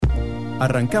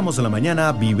Arrancamos la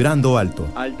mañana vibrando alto.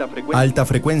 Alta frecuencia. Alta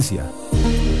frecuencia.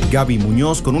 Gaby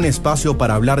Muñoz con un espacio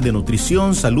para hablar de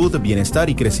nutrición, salud, bienestar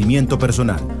y crecimiento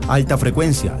personal. Alta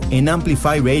frecuencia en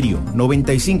Amplify Radio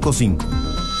 95.5.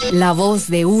 La voz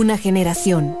de una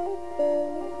generación.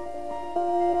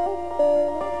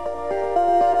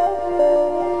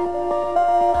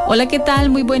 Hola, ¿qué tal?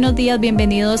 Muy buenos días,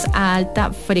 bienvenidos a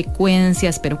Alta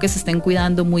Frecuencia. Espero que se estén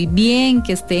cuidando muy bien,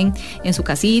 que estén en su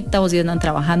casita o si andan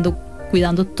trabajando,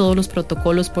 cuidando todos los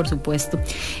protocolos, por supuesto.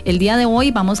 El día de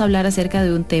hoy vamos a hablar acerca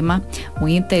de un tema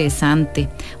muy interesante,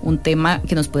 un tema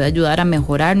que nos puede ayudar a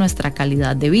mejorar nuestra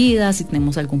calidad de vida, si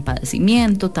tenemos algún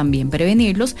padecimiento, también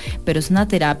prevenirlos, pero es una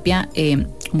terapia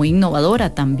muy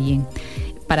innovadora también.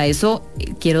 Para eso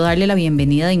quiero darle la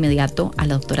bienvenida de inmediato a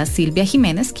la doctora Silvia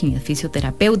Jiménez, quien es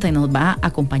fisioterapeuta y nos va a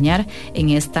acompañar en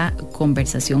esta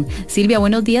conversación. Silvia,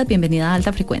 buenos días, bienvenida a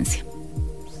Alta Frecuencia.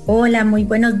 Hola, muy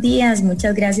buenos días,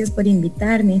 muchas gracias por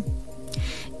invitarme.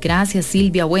 Gracias,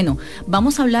 Silvia. Bueno,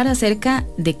 vamos a hablar acerca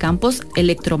de campos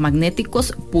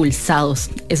electromagnéticos pulsados.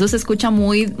 Eso se escucha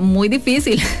muy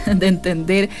difícil de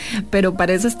entender, pero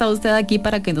para eso está usted aquí,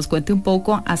 para que nos cuente un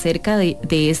poco acerca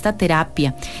de esta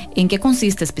terapia. ¿En qué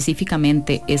consiste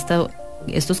específicamente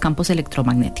estos campos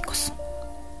electromagnéticos?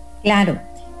 Claro,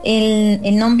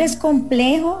 el nombre es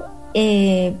complejo,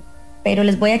 pero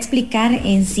les voy a explicar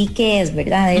en sí qué es,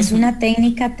 ¿verdad? Es una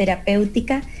técnica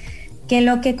terapéutica que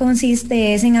lo que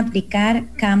consiste es en aplicar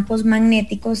campos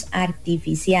magnéticos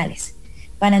artificiales.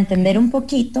 Para entender un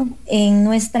poquito, en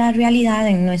nuestra realidad,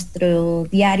 en nuestro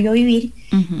diario vivir,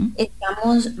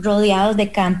 estamos rodeados de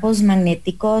campos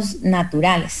magnéticos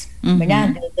naturales,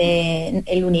 ¿verdad? Desde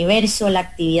el universo, la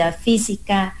actividad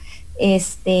física,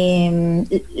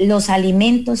 los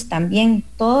alimentos también,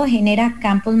 todo genera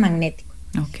campos magnéticos.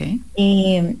 Okay.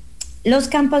 Los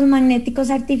campos magnéticos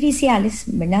artificiales,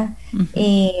 ¿verdad?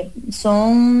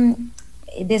 Son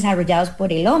desarrollados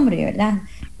por el hombre, ¿verdad?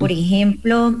 Por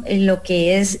ejemplo, lo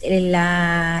que es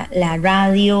la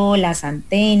radio, las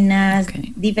antenas,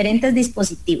 diferentes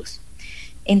dispositivos.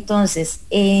 Entonces,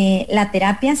 la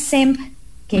terapia SEMP,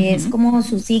 que es como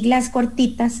sus siglas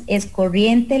cortitas, es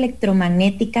corriente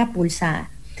electromagnética pulsada.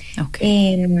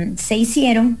 Se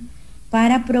hicieron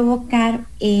para provocar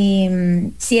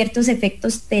ciertos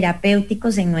efectos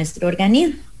terapéuticos en nuestro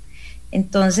organismo.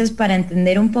 Entonces, para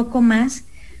entender un poco más,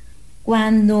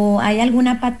 cuando hay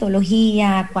alguna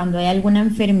patología, cuando hay alguna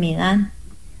enfermedad,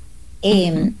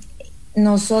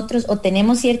 nosotros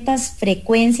tenemos ciertas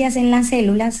frecuencias en las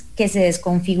células que se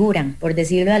desconfiguran, por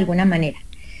decirlo de alguna manera.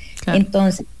 Claro.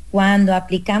 Entonces, cuando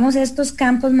aplicamos estos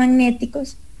campos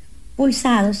magnéticos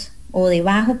pulsados o de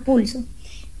bajo pulso,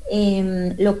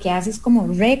 lo que hace es como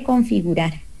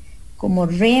reconfigurar, como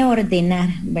reordenar,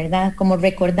 ¿verdad? Como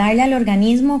recordarle al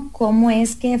organismo cómo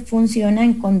es que funciona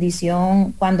en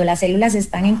condición, cuando las células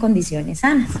están en condiciones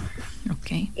sanas.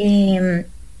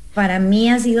 Para mí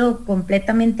ha sido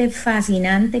completamente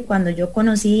fascinante cuando yo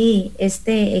conocí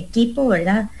este equipo,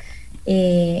 ¿verdad?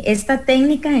 Esta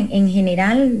técnica en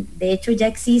general, de hecho ya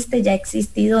ha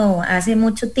existido hace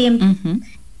mucho tiempo,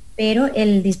 pero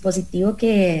el dispositivo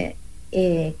que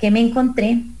me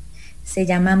encontré se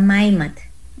llama MyMat.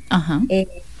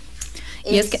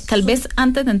 Y es que tal vez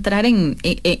antes de entrar en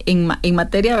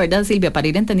materia, ¿verdad, Silvia? Para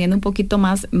ir entendiendo un poquito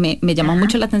más, me llama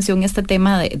mucho la atención este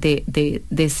tema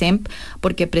de SEMP,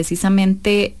 porque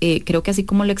precisamente creo que así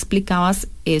como lo explicabas,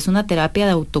 es una terapia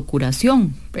de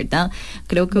autocuración, ¿verdad?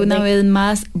 Creo que una vez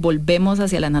más volvemos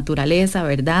hacia la naturaleza,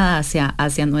 ¿verdad?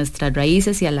 Hacia nuestras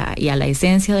raíces y a la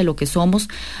esencia de lo que somos,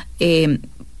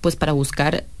 pues para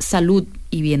buscar salud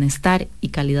y bienestar y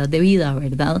calidad de vida,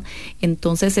 ¿verdad?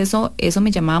 Entonces eso me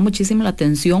llamaba muchísimo la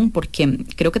atención, porque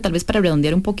creo que tal vez para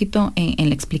redondear un poquito en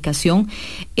la explicación,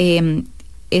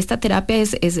 esta terapia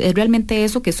es realmente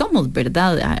eso que somos,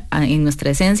 ¿verdad? En nuestra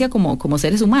esencia como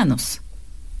seres humanos.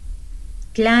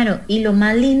 Claro, y lo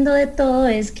más lindo de todo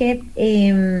es que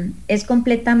es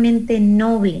completamente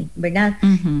noble, ¿verdad?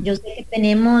 Yo sé que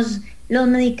tenemos los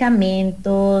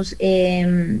medicamentos,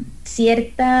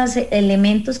 ciertos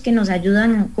elementos que nos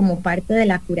ayudan como parte de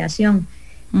la curación.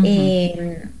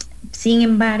 Sin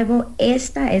embargo,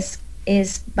 esta es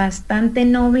bastante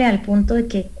noble al punto de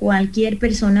que cualquier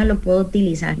persona lo puede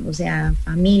utilizar, o sea,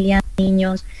 familias,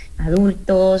 niños,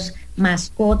 adultos,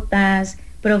 mascotas,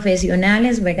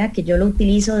 profesionales, ¿verdad? Que yo lo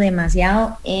utilizo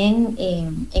demasiado en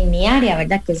mi área,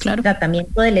 ¿verdad? Que es el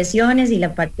tratamiento de lesiones y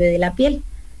la parte de la piel.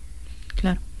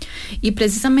 Claro. Y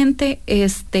precisamente,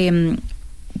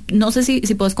 no sé si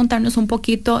puedes contarnos un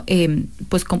poquito,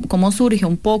 pues cómo surge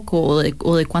un poco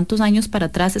o de cuántos años para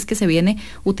atrás es que se viene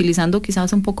utilizando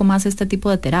quizás un poco más este tipo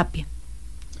de terapia.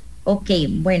 Ok,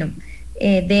 bueno,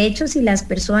 De hecho, si las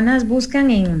personas buscan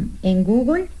en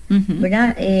Google,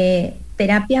 ¿verdad?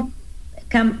 Terapia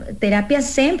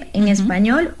SEMP en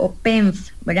español o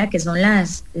PEMF, ¿verdad? Que son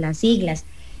las siglas.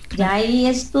 Ya hay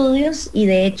estudios y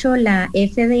de hecho la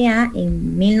FDA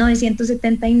en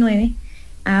 1979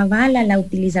 avala la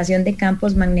utilización de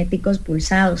campos magnéticos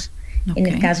pulsados en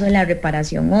el caso de la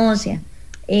reparación ósea.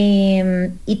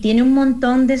 Y tiene un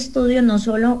montón de estudios, no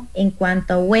solo en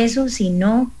cuanto a huesos,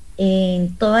 sino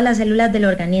en todas las células del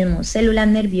organismo, células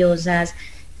nerviosas,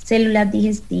 células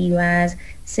digestivas,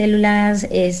 células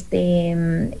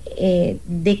de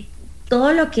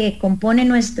todo lo que compone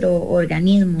nuestro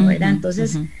organismo, ¿verdad?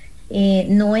 Entonces,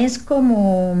 no es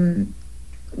como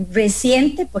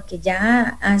reciente, porque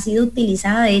ya ha sido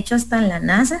utilizada, de hecho, hasta en la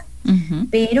NASA,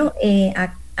 pero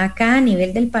acá a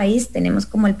nivel del país tenemos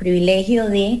como el privilegio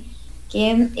de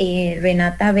que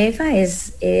Renata Befa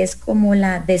es como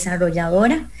la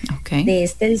desarrolladora de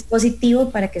este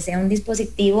dispositivo para que sea un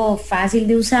dispositivo fácil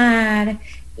de usar,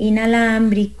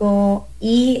 inalámbrico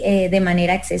y de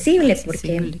manera accesible,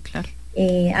 porque claro.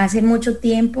 Hace mucho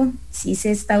tiempo sí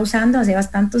se está usando, hace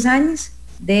bastantes años.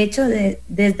 De hecho,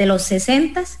 desde los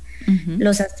 60s,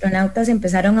 los astronautas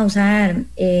empezaron a usar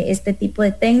este tipo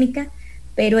de técnica,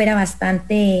 pero era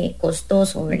bastante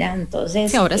costoso, ¿verdad?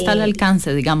 Entonces, sí, ahora está al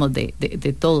alcance, digamos,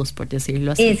 de todos, por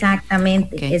decirlo así.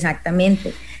 Exactamente,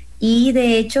 exactamente. Y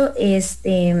de hecho,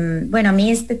 bueno, a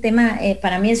mí este tema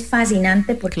para mí es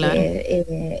fascinante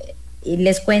porque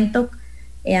les cuento,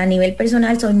 a nivel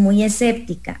personal soy muy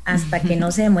escéptica hasta que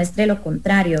no se demuestre lo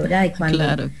contrario, ¿verdad? Y cuando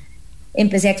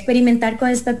empecé a experimentar con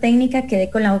esta técnica, quedé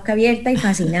con la boca abierta y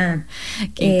fascinada.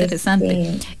 Qué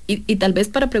interesante. Y tal vez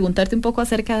para preguntarte un poco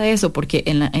acerca de eso, porque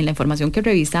en la información que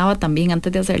revisaba también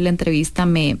antes de hacer la entrevista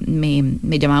me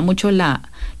llamaba mucho la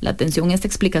atención esta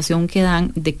explicación que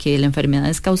dan de que la enfermedad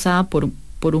es causada por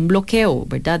un bloqueo,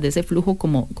 ¿verdad? De ese flujo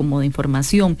como de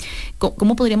información.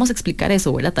 ¿Cómo podríamos explicar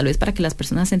eso, ¿verdad? Tal vez para que las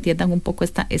personas entiendan un poco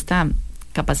esta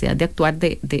capacidad de actuar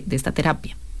de esta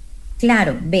terapia.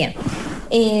 Claro, vean,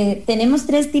 tenemos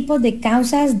 3 tipos de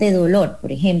causas de dolor,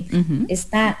 por ejemplo.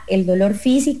 Está el dolor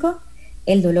físico,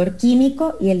 el dolor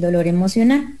químico y el dolor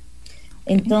emocional.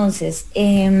 Entonces,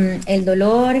 el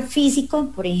dolor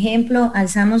físico, por ejemplo,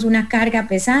 alzamos una carga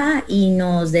pesada y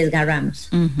nos desgarramos.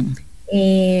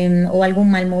 O algún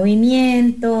mal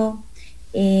movimiento,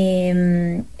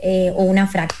 o una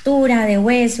fractura de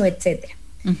hueso, etcétera.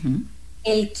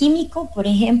 El químico, por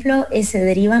ejemplo, se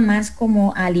deriva más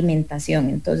como alimentación.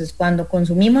 Entonces, cuando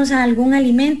consumimos algún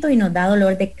alimento y nos da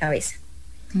dolor de cabeza.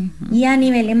 Y a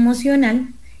nivel emocional,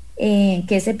 que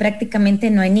ese prácticamente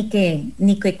no hay ni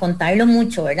que contarlo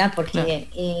mucho, ¿verdad?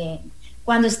 Porque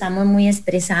cuando estamos muy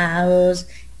estresados,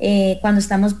 cuando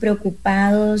estamos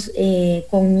preocupados,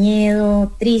 con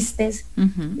miedo, tristes,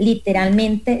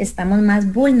 literalmente estamos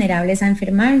más vulnerables a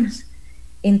enfermarnos.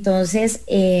 Entonces,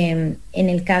 en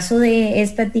el caso de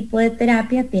este tipo de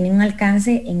terapia, tiene un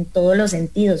alcance en todos los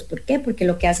sentidos. ¿Por qué? Porque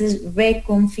lo que hace es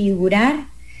reconfigurar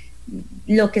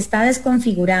lo que está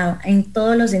desconfigurado en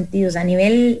todos los sentidos, a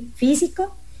nivel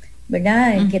físico,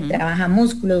 ¿verdad? En que trabaja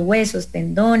músculos, huesos,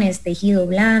 tendones, tejido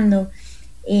blando,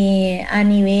 a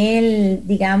nivel,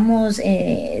 digamos,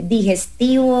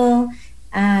 digestivo,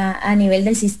 a nivel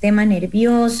del sistema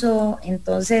nervioso.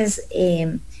 Entonces,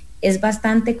 es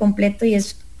bastante completo y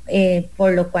es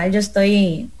por lo cual yo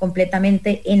estoy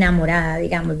completamente enamorada,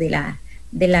 digamos,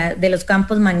 de los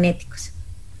campos magnéticos.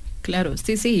 Claro,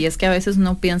 sí, y es que a veces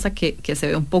uno piensa que se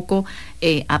ve un poco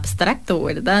abstracto,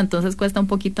 ¿verdad? Entonces cuesta un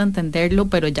poquito entenderlo,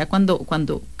 pero ya cuando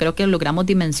creo que logramos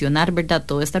dimensionar, ¿verdad?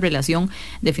 Toda esta relación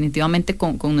definitivamente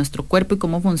con nuestro cuerpo y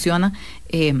cómo funciona,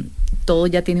 todo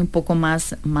ya tiene un poco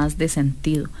más de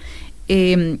sentido.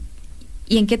 ¿Y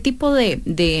en qué tipo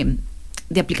de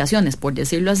aplicaciones, por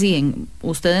decirlo así?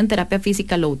 Usted en terapia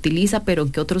física lo utiliza, pero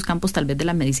 ¿en qué otros campos tal vez de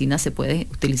la medicina se puede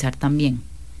utilizar también?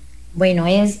 Bueno,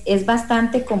 es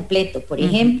bastante completo. Por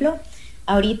ejemplo,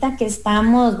 ahorita que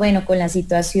estamos, bueno, con la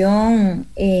situación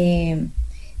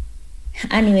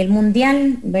a nivel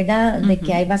mundial, ¿verdad? De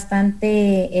que hay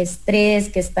bastante estrés,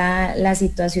 que está la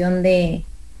situación de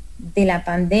la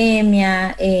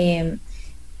pandemia,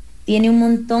 tiene un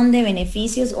montón de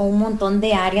beneficios o un montón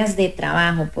de áreas de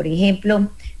trabajo. Por ejemplo,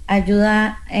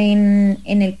 ayuda en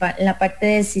la parte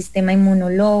del sistema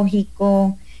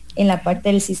inmunológico, en la parte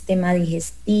del sistema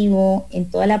digestivo, en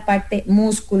toda la parte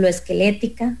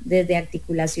músculo-esquelética, desde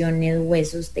articulaciones,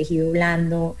 huesos, tejido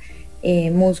blando,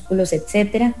 músculos,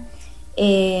 etcétera.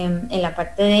 En la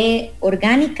parte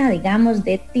orgánica, digamos,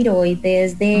 de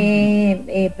tiroides,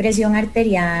 de presión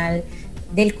arterial,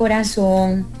 del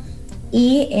corazón,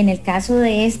 Y en el caso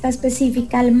de esta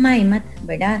específica, el MyMat,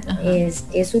 ¿verdad? Es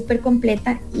súper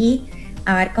completa y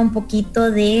abarca un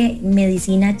poquito de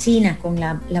medicina china con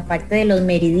la parte de los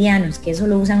meridianos, que eso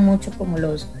lo usan mucho como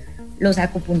los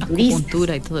acupunturistas.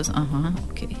 Acupuntura y todo eso.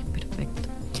 Ok, perfecto.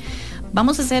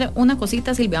 Vamos a hacer una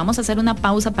cosita, Silvia, vamos a hacer una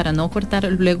pausa para no cortar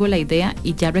luego la idea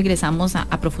y ya regresamos a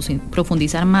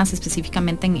profundizar más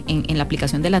específicamente en la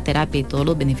aplicación de la terapia y todos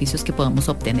los beneficios que podemos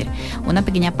obtener. Una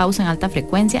pequeña pausa en alta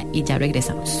frecuencia y ya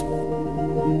regresamos.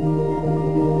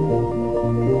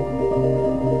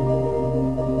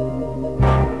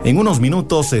 En unos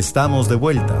minutos estamos de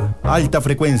vuelta. Alta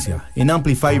frecuencia en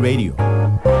Amplify Radio.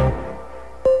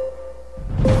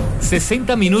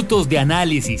 60 minutos de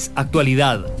análisis,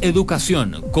 actualidad,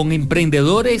 educación, con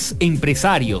emprendedores,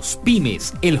 empresarios,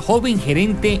 pymes, el joven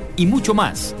gerente y mucho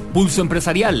más. Pulso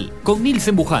Empresarial con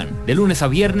Nilsen Buján, de lunes a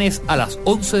viernes a las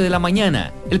 11 de la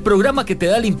mañana. El programa que te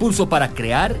da el impulso para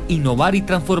crear, innovar y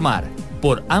transformar.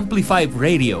 Por Amplify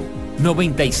Radio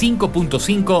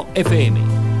 95.5 FM.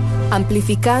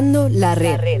 Amplificando la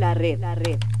red.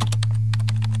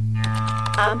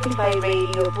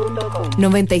 AmplifyRadio.com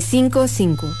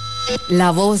 95.5.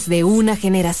 La voz de una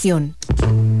generación.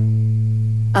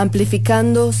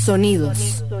 Amplificando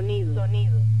sonidos.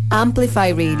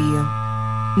 Amplify Radio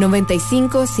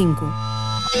 95.5.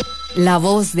 La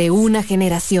voz de una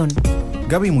generación.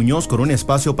 Gaby Muñoz con un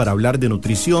espacio para hablar de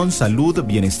nutrición, salud,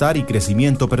 bienestar y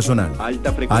crecimiento personal.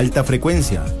 Alta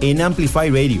frecuencia en Amplify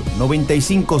Radio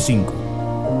 95.5.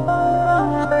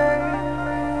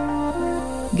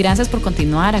 Gracias por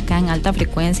continuar acá en Alta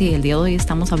Frecuencia y el día de hoy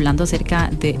estamos hablando acerca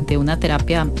de una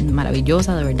terapia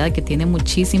maravillosa, de verdad, que tiene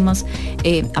muchísimas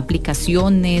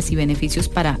aplicaciones y beneficios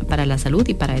para la salud,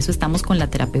 y para eso estamos con la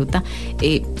terapeuta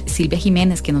Silvia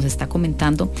Jiménez, que nos está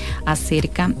comentando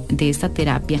acerca de esta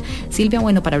terapia. Silvia,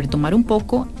 bueno, para retomar un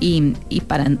poco y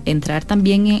para entrar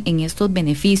también en estos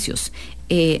beneficios,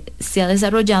 se ha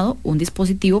desarrollado un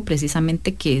dispositivo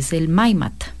precisamente que es el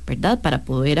MyMat, ¿verdad? Para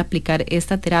poder aplicar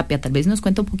esta terapia. Tal vez nos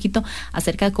cuenta un poquito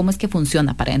acerca de cómo es que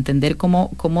funciona, para entender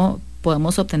cómo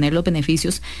podemos obtener los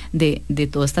beneficios de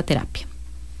toda esta terapia.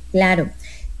 Claro,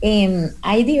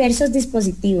 hay diversos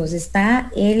dispositivos.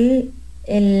 Está el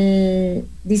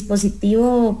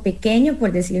dispositivo pequeño,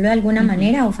 por decirlo de alguna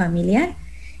manera, o familiar,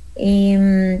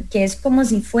 que es como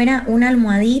si fuera una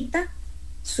almohadita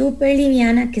súper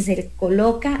liviana que se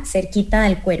coloca cerquita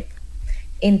del cuerpo.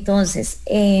 Entonces,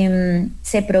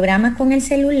 se programa con el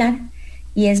celular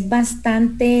y es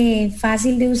bastante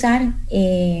fácil de usar.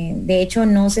 De hecho,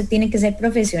 no se tiene que ser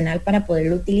profesional para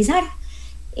poderlo utilizar,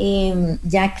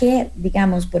 ya que,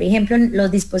 digamos, por ejemplo,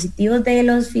 los dispositivos de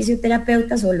los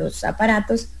fisioterapeutas o los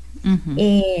aparatos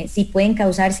sí pueden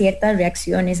causar ciertas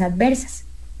reacciones adversas.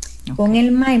 Okay. Con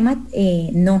el MyMat,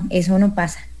 no, eso no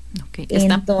pasa. Okay,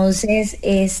 entonces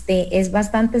es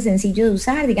bastante sencillo de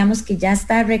usar, digamos que ya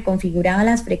está reconfigurada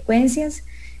las frecuencias,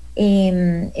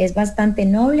 es bastante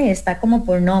noble, está como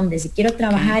por nombre. Si quiero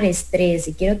trabajar estrés,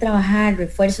 si quiero trabajar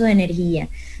refuerzo de energía,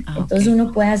 entonces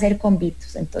uno puede hacer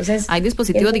combitos. Entonces hay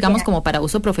dispositivos, digamos, como para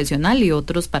uso profesional y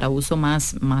otros para uso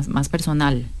más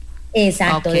personal.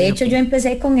 Exacto, de hecho yo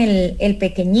empecé con el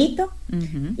pequeñito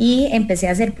y empecé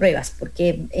a hacer pruebas,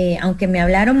 porque aunque me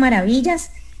hablaron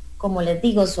maravillas, como les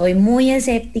digo, soy muy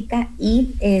escéptica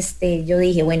y yo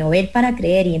dije, bueno, ver para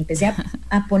creer, y empecé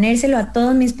a ponérselo a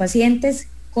todos mis pacientes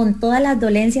con todas las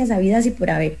dolencias habidas y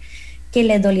por haber, que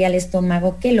les dolía el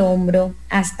estómago, que el hombro,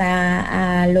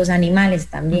 hasta a los animales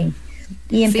también.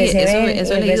 Y empecé a ver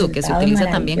eso he leído, que se utiliza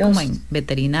también como en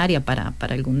veterinaria para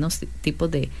algunos tipos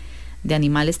de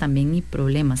animales también y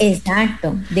problemas.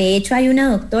 Exacto. De hecho, hay una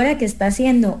doctora que está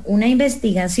haciendo una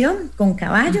investigación con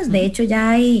caballos. De hecho, ya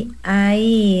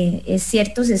hay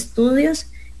ciertos estudios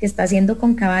que está haciendo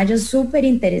con caballos súper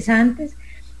interesantes,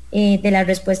 de las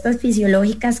respuestas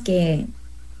fisiológicas que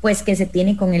se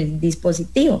tiene con el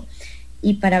dispositivo.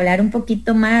 Y para hablar un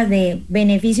poquito más de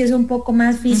beneficios un poco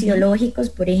más fisiológicos,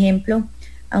 por ejemplo,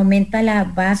 aumenta la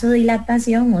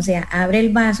vasodilatación, o sea, abre el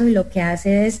vaso y lo que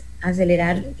hace es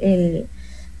acelerar el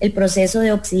proceso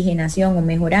de oxigenación, o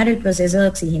mejorar el proceso de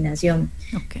oxigenación.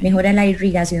 Mejora la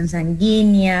irrigación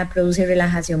sanguínea, produce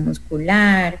relajación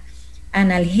muscular,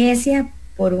 analgesia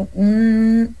por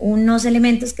unos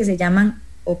elementos que se llaman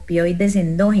opioides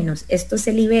endógenos. Estos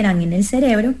se liberan en el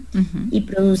cerebro y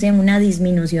producen una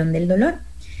disminución del dolor.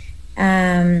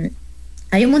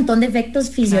 Hay un montón de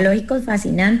efectos fisiológicos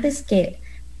fascinantes, que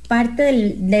parte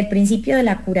del principio de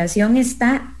la curación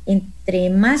está: entre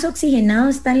más oxigenado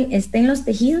estén los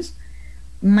tejidos,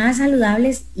 más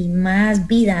saludables y más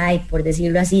vida hay, por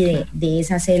decirlo así, de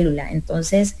esa célula.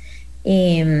 Entonces,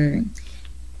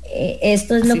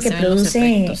 esto es Así lo que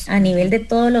produce a nivel de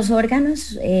todos los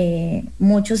órganos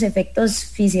muchos efectos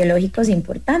fisiológicos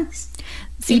importantes.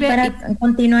 Silvia, y para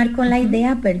continuar con la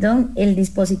idea, perdón, el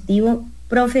dispositivo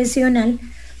profesional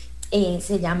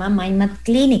se llama MindMat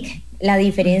Clinic. La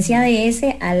diferencia de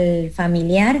ese al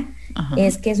familiar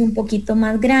es que es un poquito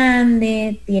más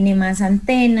grande, tiene más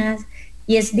antenas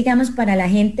y es, digamos, para la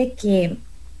gente que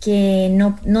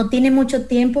no tiene mucho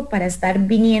tiempo para estar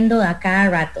viniendo a cada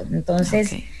rato.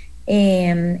 Entonces,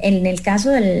 en el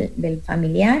caso del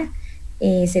familiar,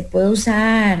 se puede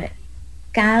usar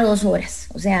cada 2 horas.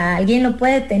 O sea, alguien lo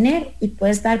puede tener y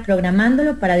puede estar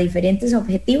programándolo para diferentes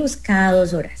objetivos cada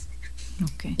 2 horas.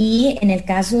 Y en el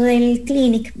caso del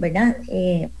clinic, ¿verdad?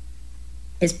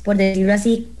 Es, por decirlo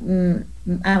así,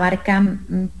 abarca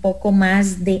un poco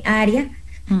más de área.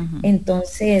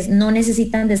 Entonces no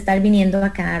necesitan de estar viniendo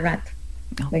a cada rato,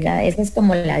 ¿verdad? Esa es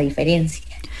como la diferencia.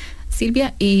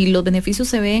 Silvia, ¿y los beneficios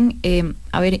se ven,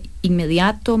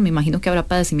 inmediato? Me imagino que habrá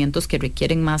padecimientos que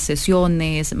requieren más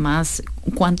sesiones, más.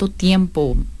 ¿Cuánto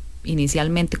tiempo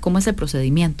inicialmente? ¿Cómo es el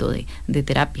procedimiento de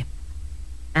terapia?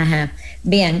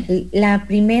 Vean, la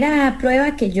primera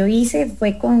prueba que yo hice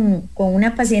fue con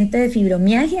una paciente de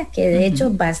fibromialgia, que de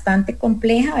hecho bastante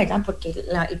compleja, ¿verdad? Porque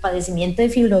el padecimiento de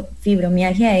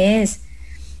fibromialgia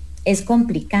es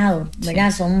complicado,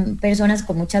 ¿verdad? Son personas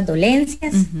con muchas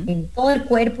dolencias en todo el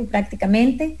cuerpo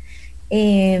prácticamente,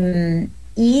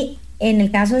 y en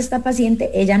el caso de esta paciente,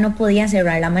 ella no podía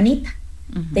cerrar la manita.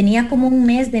 Tenía como un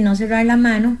mes de no cerrar la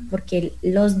mano porque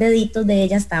los deditos de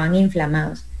ella estaban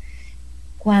inflamados.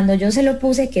 Cuando yo se lo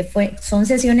puse, son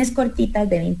sesiones cortitas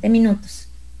de 20 minutos,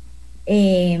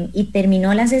 y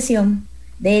terminó la sesión,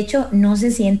 de hecho no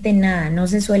se siente nada, no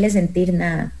se suele sentir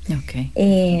nada.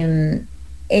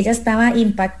 Ella estaba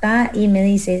impactada y me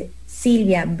dice,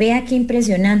 Silvia, vea qué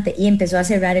impresionante, y empezó a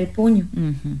cerrar el puño.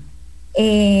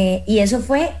 Y eso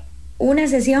fue una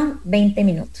sesión, 20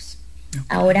 minutos.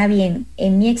 Ahora bien,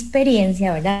 en mi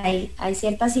experiencia, ¿verdad? Hay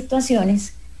ciertas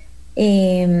situaciones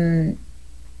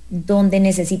donde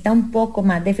necesita un poco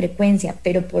más de frecuencia,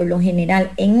 pero por lo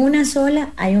general en una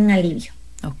sola hay un alivio.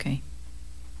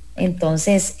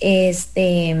 Entonces,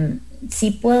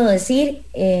 sí puedo decir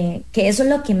que eso es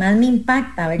lo que más me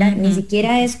impacta, ¿verdad? Ni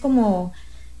siquiera es como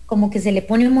que se le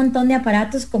pone un montón de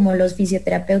aparatos como los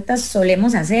fisioterapeutas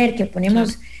solemos hacer, que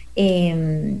ponemos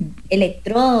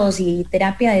electrodos y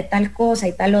terapia de tal cosa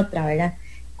y tal otra, ¿verdad?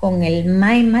 Con el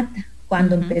MindMat,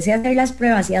 cuando empecé a hacer las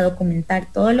pruebas y a documentar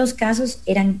todos los casos,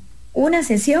 eran una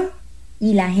sesión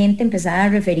y la gente empezaba a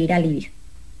referir alivio.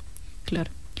 Claro.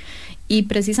 Y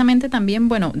precisamente también,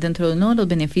 bueno, dentro de uno de los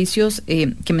beneficios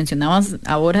que mencionabas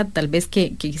ahora, tal vez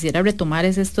que quisiera retomar,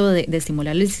 es esto de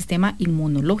estimular el sistema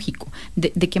inmunológico.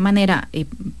 ¿De qué manera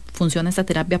funciona esta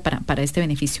terapia para este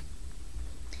beneficio?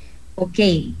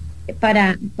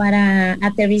 Para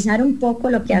aterrizar un poco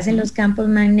lo que hacen los campos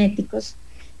magnéticos,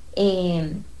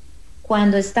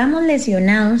 cuando estamos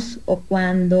lesionados o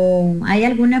cuando hay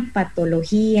alguna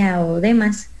patología o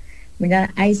demás,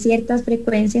 ¿verdad? Hay ciertas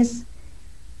frecuencias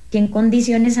que en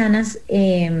condiciones sanas,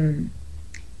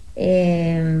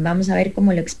 vamos a ver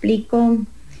cómo lo explico,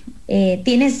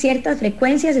 tiene ciertas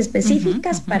frecuencias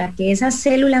específicas para que esa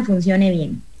célula funcione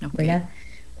bien, ¿verdad?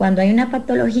 Cuando hay una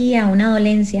patología, una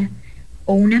dolencia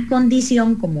o una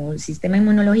condición como el sistema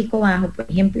inmunológico bajo, por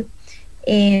ejemplo,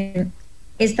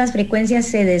 estas frecuencias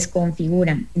se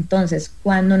desconfiguran. Entonces,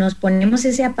 cuando nos ponemos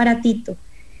ese aparatito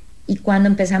y cuando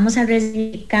empezamos a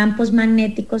recibir campos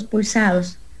magnéticos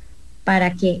pulsados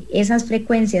para que esas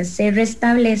frecuencias se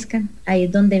restablezcan, ahí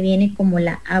es donde viene como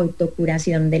la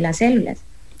autocuración de las células.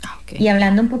 Y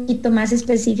hablando un poquito más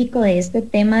específico de este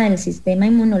tema del sistema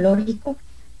inmunológico,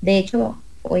 de hecho,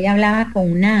 hoy hablaba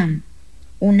con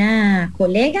una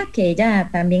colega que ella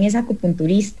también es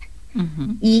acupunturista,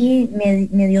 y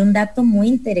me dio un dato muy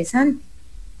interesante,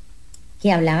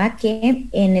 que hablaba que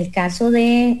en el caso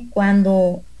de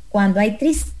cuando hay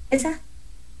tristeza,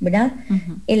 ¿verdad?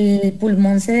 El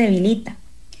pulmón se debilita.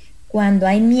 Cuando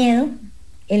hay miedo,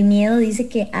 el miedo dice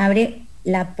que abre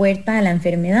la puerta a la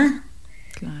enfermedad.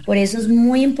 Claro. Por eso es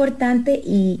muy importante,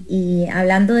 y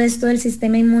hablando de esto del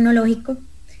sistema inmunológico,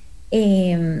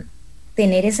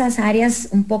 tener esas áreas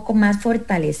un poco más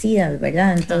fortalecidas,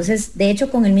 ¿verdad? Entonces, de hecho,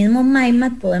 con el mismo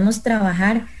MindMat podemos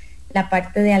trabajar la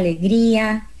parte de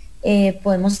alegría,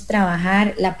 podemos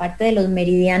trabajar la parte de los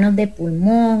meridianos de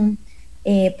pulmón,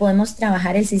 podemos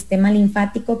trabajar el sistema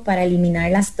linfático para eliminar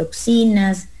las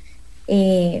toxinas,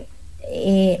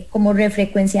 como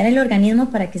refrecuenciar el organismo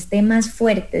para que esté más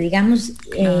fuerte, digamos,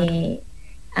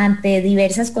 ante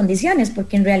diversas condiciones,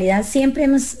 porque en realidad siempre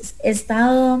hemos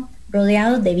estado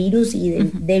rodeados de virus y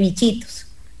de bichitos,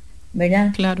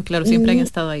 ¿verdad? Claro, siempre han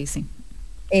estado ahí, sí.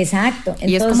 Exacto.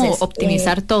 Y entonces, es como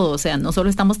optimizar todo, o sea, no solo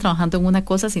estamos trabajando en una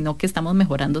cosa, sino que estamos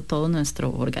mejorando todo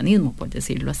nuestro organismo, por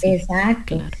decirlo así.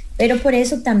 Exacto. Claro. Pero por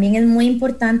eso también es muy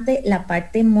importante la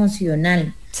parte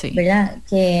emocional, sí, ¿verdad?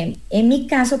 Que en mi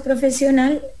caso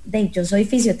profesional, yo soy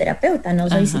fisioterapeuta, no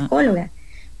soy psicóloga,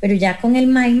 pero ya con el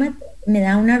MindMap me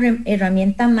da una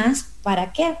herramienta más.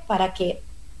 ¿Para qué? Para que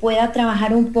pueda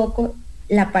trabajar un poco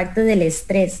la parte del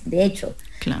estrés. De hecho,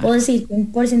 puedo decir que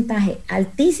un porcentaje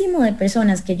altísimo de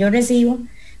personas que yo recibo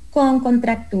con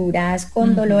contracturas,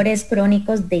 con dolores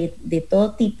crónicos de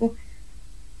todo tipo,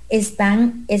 está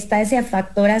ese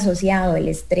factor asociado, el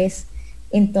estrés.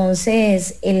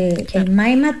 Entonces, el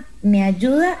MindMap me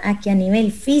ayuda a que a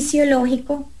nivel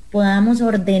fisiológico podamos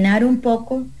ordenar un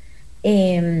poco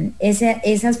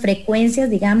esas frecuencias,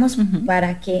 digamos,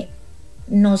 para que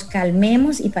nos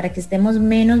calmemos y para que estemos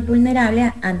menos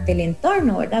vulnerables ante el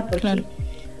entorno, ¿verdad? Porque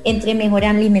entre mejor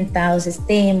alimentados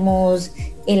estemos,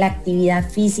 la actividad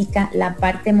física, la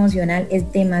parte emocional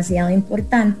es demasiado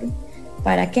importante.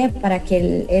 ¿Para qué? Para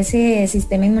que ese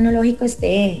sistema inmunológico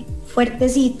esté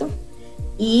fuertecito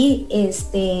y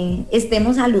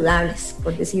estemos saludables,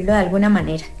 por decirlo de alguna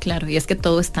manera. Claro, y es que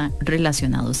todo está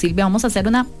relacionado. Silvia, vamos a hacer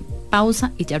una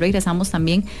pausa y ya regresamos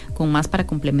también con más para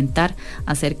complementar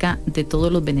acerca de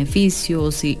todos los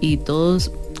beneficios y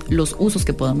todos los usos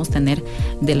que podemos tener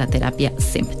de la terapia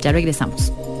SEMP. Ya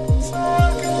regresamos.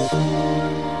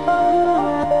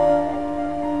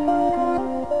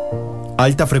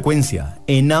 Alta frecuencia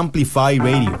en Amplify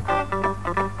Radio.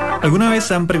 ¿Alguna vez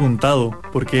se han preguntado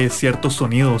por qué ciertos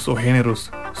sonidos o géneros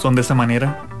son de esa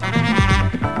manera?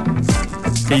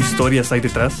 ¿Qué historias hay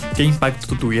detrás? ¿Qué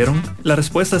impacto tuvieron? La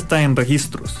respuesta está en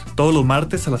Registros, todos los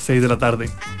martes a las 6 de la tarde.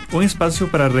 Un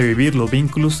espacio para revivir los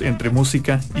vínculos entre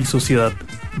música y sociedad.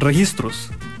 Registros,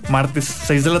 martes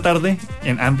 6 de la tarde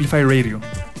en Amplify Radio.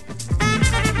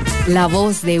 La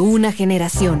voz de una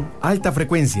generación. Alta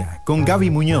frecuencia con Gaby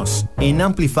Muñoz en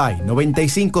Amplify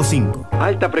 95.5.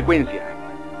 Alta frecuencia.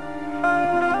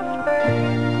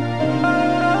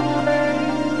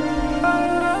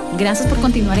 Gracias por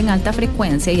continuar en Alta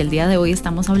Frecuencia y el día de hoy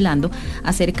estamos hablando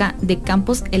acerca de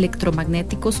campos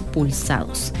electromagnéticos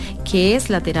pulsados, que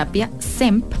es la terapia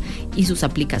SEMP y sus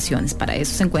aplicaciones. Para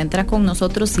eso se encuentra con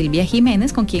nosotros Silvia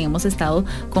Jiménez, con quien hemos estado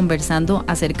conversando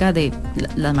acerca de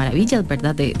las maravillas,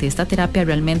 ¿verdad? De esta terapia.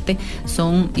 Realmente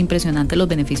son impresionantes los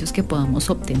beneficios que podemos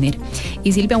obtener.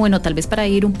 Y Silvia, bueno, tal vez para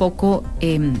ir un poco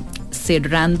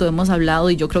cerrando, hemos hablado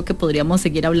y yo creo que podríamos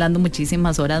seguir hablando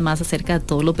muchísimas horas más acerca de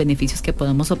todos los beneficios que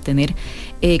podemos obtener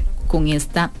con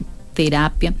esta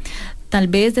terapia. Tal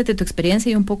vez desde tu experiencia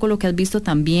y un poco lo que has visto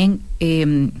también,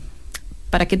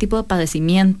 ¿para qué tipo de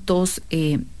padecimientos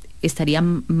estaría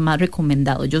más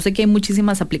recomendado? Yo sé que hay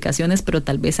muchísimas aplicaciones, pero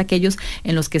tal vez aquellos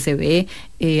en los que se ve,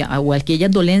 o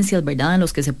aquellas dolencias, ¿verdad?, en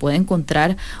los que se puede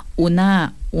encontrar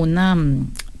una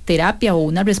terapia o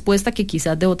una respuesta que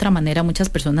quizás de otra manera muchas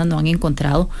personas no han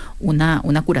encontrado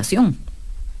una curación.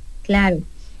 Claro,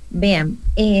 vean,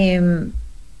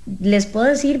 les puedo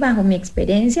decir bajo mi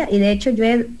experiencia, y de hecho yo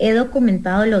he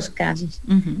documentado los casos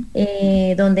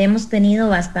donde hemos tenido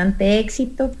bastante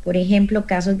éxito, por ejemplo,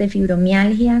 casos de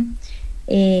fibromialgia,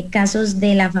 casos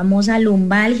de la famosa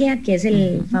lumbalgia, que es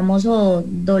el famoso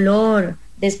dolor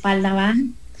de espalda baja,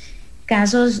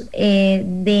 casos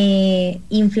de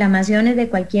inflamaciones de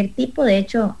cualquier tipo. De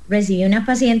hecho, recibí una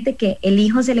paciente que el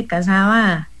hijo se le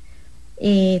casaba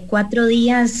 4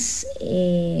 días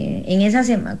en esa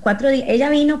semana, 4 días, ella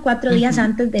vino 4 días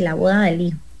antes de la boda del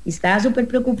hijo y estaba súper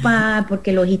preocupada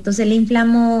porque el ojito se le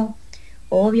inflamó,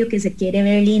 obvio que se quiere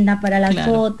ver linda para las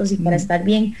fotos y para estar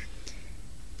bien,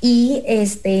 y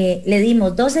le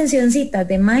dimos 2 sesioncitas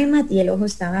de MindMap y el ojo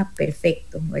estaba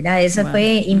perfecto, ¿verdad? Eso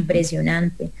fue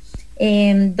impresionante.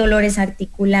 Dolores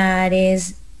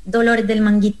articulares, dolores del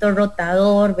manguito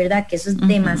rotador, ¿verdad? Que eso es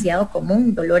demasiado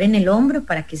común, dolor en el hombro,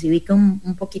 para que se ubique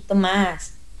un poquito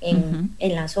más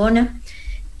en la zona.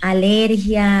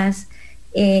 Alergias,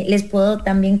 les puedo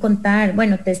también contar,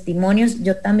 bueno, testimonios.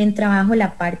 Yo también trabajo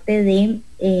la parte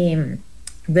de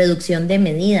reducción de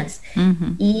medidas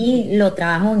y lo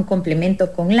trabajo en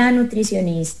complemento con la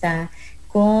nutricionista,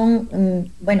 con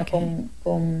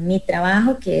mi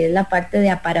trabajo, que es la parte de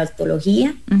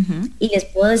aparatología, y les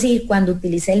puedo decir, cuando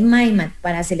utilicé el MindMap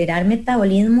para acelerar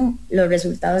metabolismo, los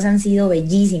resultados han sido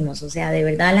bellísimos. O sea, de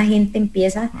verdad la gente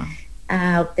empieza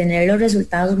a obtener los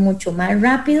resultados mucho más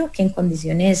rápido que en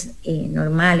condiciones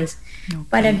normales.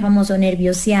 Para el famoso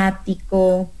nervio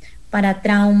ciático, para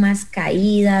traumas,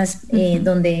 caídas,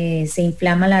 donde se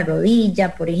inflama la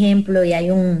rodilla, por ejemplo, y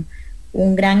hay un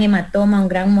un gran hematoma, un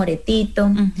gran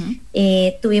moretito.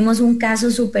 Tuvimos un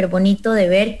caso súper bonito de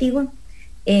vértigo.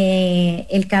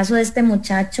 El caso de este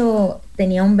muchacho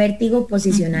tenía un vértigo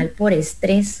posicional por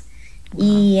estrés.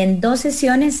 Y en 2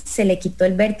 sesiones se le quitó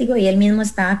el vértigo y él mismo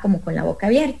estaba como con la boca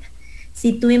abierta.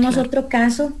 Sí tuvimos otro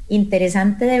caso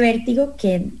interesante de vértigo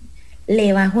que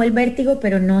le bajó el vértigo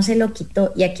pero no se lo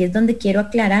quitó. Y aquí es donde quiero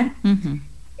aclarar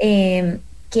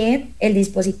que el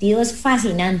dispositivo es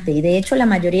fascinante y de hecho la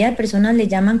mayoría de personas le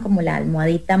llaman como la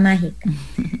almohadita mágica.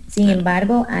 Sin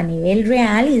embargo, a nivel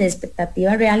real y de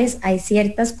expectativas reales hay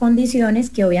ciertas condiciones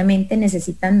que obviamente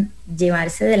necesitan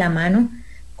llevarse de la mano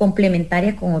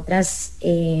complementaria con otras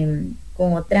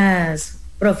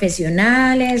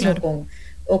profesionales, claro,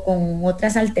 o con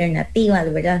otras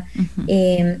alternativas, ¿verdad?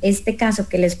 Este caso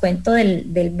que les cuento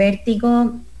del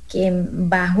vértigo, que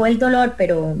bajó el dolor,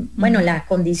 pero bueno, la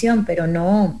condición, pero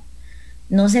no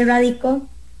se erradicó,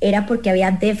 era porque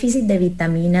había déficit de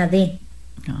vitamina D.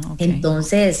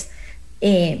 Entonces,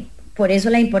 por eso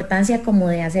la importancia como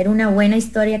de hacer una buena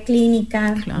historia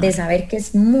clínica, claro, de saber que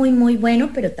es muy, muy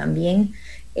bueno, pero también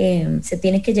se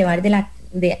tiene que llevar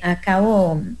a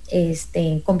cabo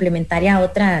complementaria a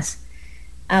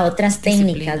otras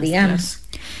técnicas, digamos.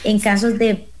 Claro. En casos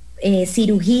de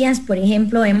cirugías, por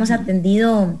ejemplo, hemos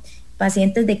atendido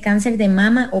pacientes de cáncer de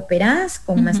mama operadas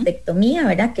con mastectomía,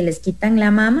 ¿verdad? Que les quitan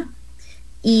la mama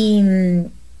y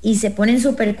se ponen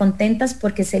súper contentas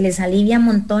porque se les alivia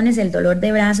montones el dolor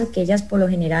de brazo que ellas por lo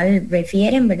general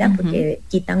refieren, ¿verdad? Porque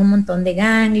quitan un montón de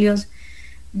ganglios,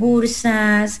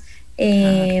 bursas,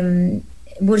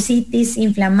 bursitis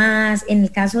inflamadas, en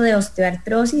el caso de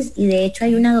osteoartrosis, y de hecho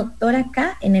hay una doctora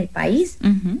acá en el país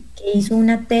que hizo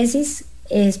una tesis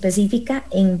específica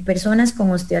en personas con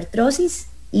osteoartrosis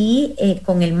y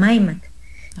con el MyMac.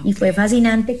 Y fue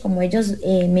fascinante como ellos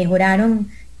mejoraron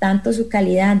tanto su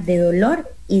calidad de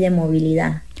dolor y de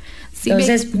movilidad. Sí,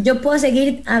 entonces yo puedo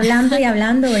seguir hablando y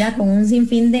hablando, ¿verdad? Con un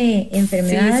sinfín de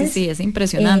enfermedades. Sí, es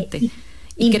impresionante.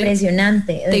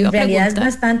 Impresionante. En realidad es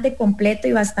bastante completo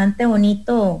y bastante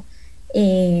bonito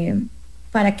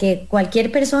para que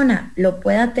cualquier persona lo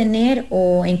pueda tener,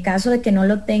 o en caso de que no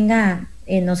lo tenga,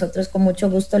 nosotros con mucho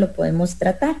gusto lo podemos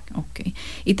tratar.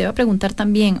 Y te voy a preguntar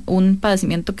también, un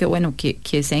padecimiento que bueno,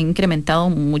 que se ha incrementado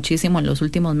muchísimo en los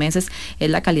últimos meses, es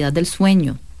la calidad del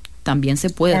sueño. También se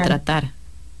puede tratar.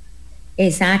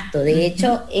 Exacto. De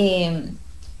hecho,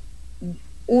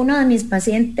 uno de mis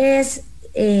pacientes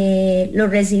lo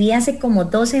recibí hace como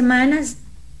 2 semanas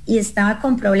y estaba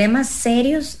con problemas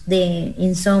serios de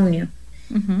insomnio.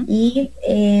 Y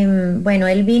bueno,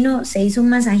 él vino, se hizo un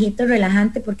masajito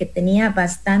relajante porque tenía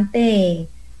bastante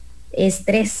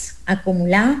estrés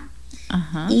acumulado.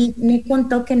 Y me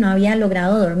contó que no había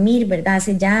logrado dormir, ¿verdad?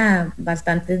 Hace ya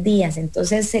bastantes días.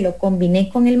 Entonces se lo combiné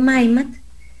con el MyMat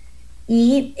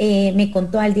y me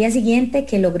contó al día siguiente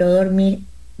que logró dormir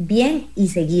bien y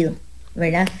seguido,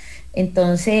 ¿verdad?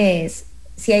 Entonces,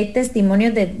 sí hay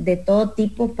testimonios de todo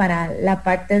tipo para la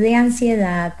parte de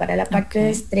ansiedad, para la parte de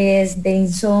estrés, de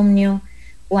insomnio,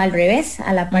 o al revés,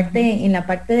 a la parte, en la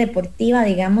parte deportiva,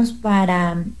 digamos,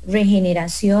 para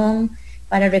regeneración,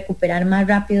 para recuperar más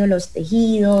rápido los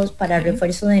tejidos, para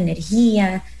refuerzo de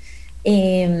energía.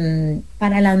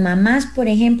 Para las mamás, por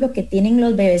ejemplo, que tienen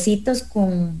los bebecitos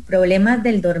con problemas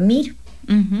del dormir,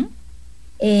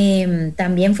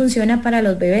 también funciona para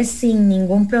los bebés sin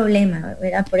ningún problema,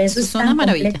 ¿verdad? Por eso es tan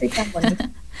completo y tan bonito.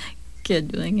 Que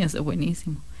ayuden, eso es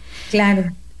buenísimo.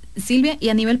 Claro. Silvia, y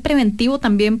a nivel preventivo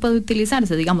también puede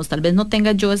utilizarse, digamos, tal vez no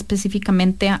tenga yo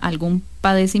específicamente algún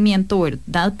padecimiento,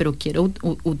 ¿verdad? Pero quiero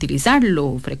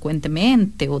utilizarlo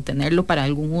frecuentemente o tenerlo para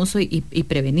algún uso y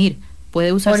prevenir.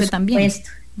 ¿Puede usarse también?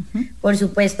 Por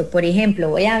supuesto. Por ejemplo,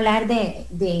 voy a hablar de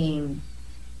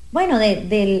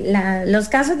los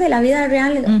casos de la vida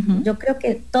real. Yo creo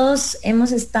que todos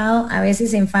hemos estado a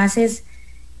veces en fases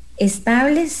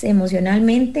estables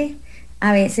emocionalmente,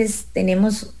 a veces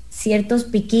tenemos ciertos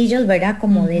piquillos, ¿verdad?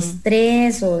 Como de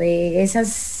estrés o de esas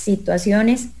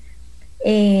situaciones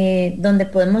donde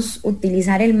podemos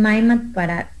utilizar el MyMat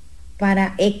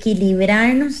para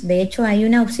equilibrarnos. De hecho, hay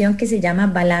una opción que se llama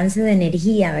balance de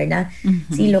energía, ¿verdad?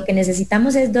 Si lo que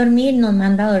necesitamos es dormir, nos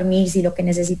manda a dormir. Si lo que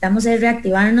necesitamos es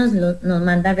reactivarnos, nos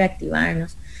manda a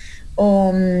reactivarnos.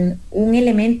 Un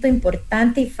elemento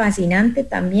importante y fascinante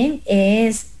también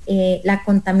es la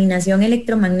contaminación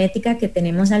electromagnética que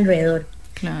tenemos alrededor.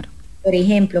 Claro. Por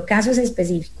ejemplo, casos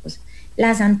específicos.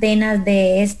 Las antenas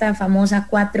de esta famosa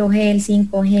 4G, el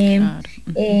 5G,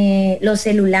 claro. Los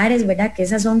celulares, ¿verdad? Que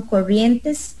esas son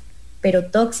corrientes, pero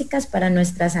tóxicas para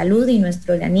nuestra salud y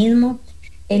nuestro organismo.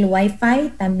 El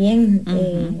Wi-Fi también,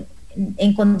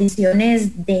 en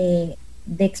condiciones de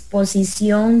de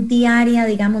exposición diaria,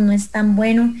 digamos, no es tan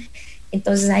bueno.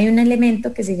 Entonces hay un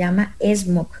elemento que se llama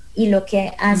smog y lo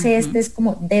que hace es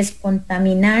como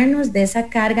descontaminarnos de esa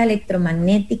carga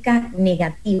electromagnética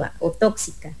negativa o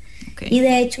tóxica. Y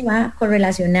de hecho va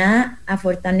correlacionada a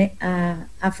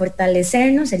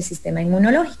fortalecernos el sistema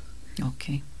inmunológico.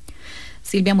 Ok.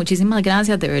 Silvia, muchísimas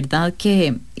gracias, de verdad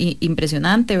que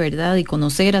impresionante, ¿verdad? Y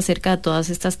conocer acerca de todas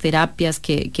estas terapias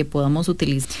que podamos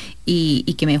utilizar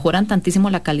y que mejoran tantísimo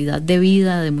la calidad de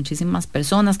vida de muchísimas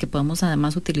personas, que podamos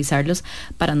además utilizarlos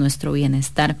para nuestro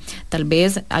bienestar. Tal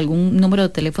vez algún número de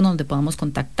teléfono donde podamos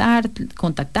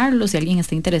contactarlos si alguien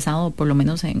está interesado por lo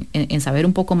menos en saber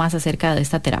un poco más acerca de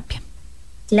esta terapia.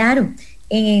 Claro,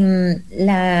 en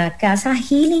la casa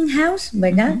Healing House,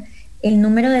 ¿verdad? El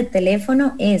número de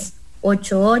teléfono es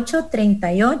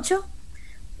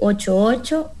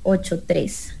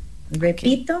 8838-8883.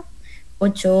 Repito,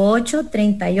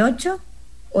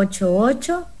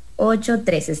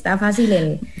 8838-8883. Está fácil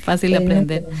de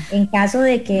aprender. En caso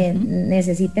de que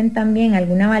necesiten también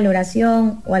alguna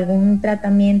valoración o algún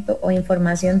tratamiento o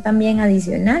información también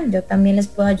adicional, yo también les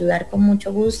puedo ayudar con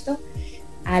mucho gusto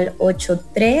al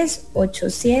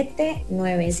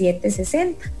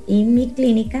 8387-9760. Y mi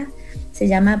clínica se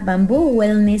llama Bamboo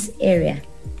Wellness Area.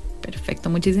 Perfecto,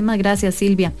 muchísimas gracias,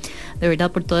 Silvia, de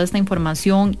verdad, por toda esta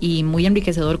información y muy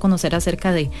enriquecedor conocer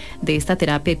acerca de esta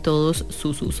terapia y todos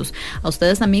sus usos. A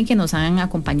ustedes también que nos han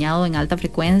acompañado en Alta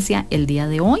Frecuencia el día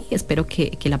de hoy, espero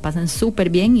que la pasen súper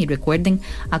bien y recuerden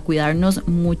a cuidarnos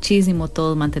muchísimo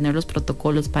todos, mantener los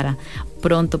protocolos para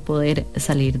pronto poder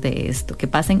salir de esto. Que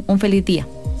pasen un feliz día.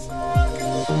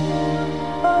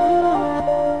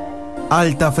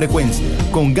 Alta Frecuencia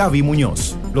con Gaby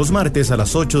Muñoz. Los martes a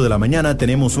las 8 de la mañana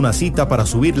tenemos una cita para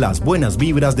subir las buenas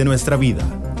vibras de nuestra vida.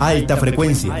 Alta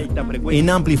Frecuencia en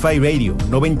Amplify Radio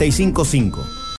 95.5.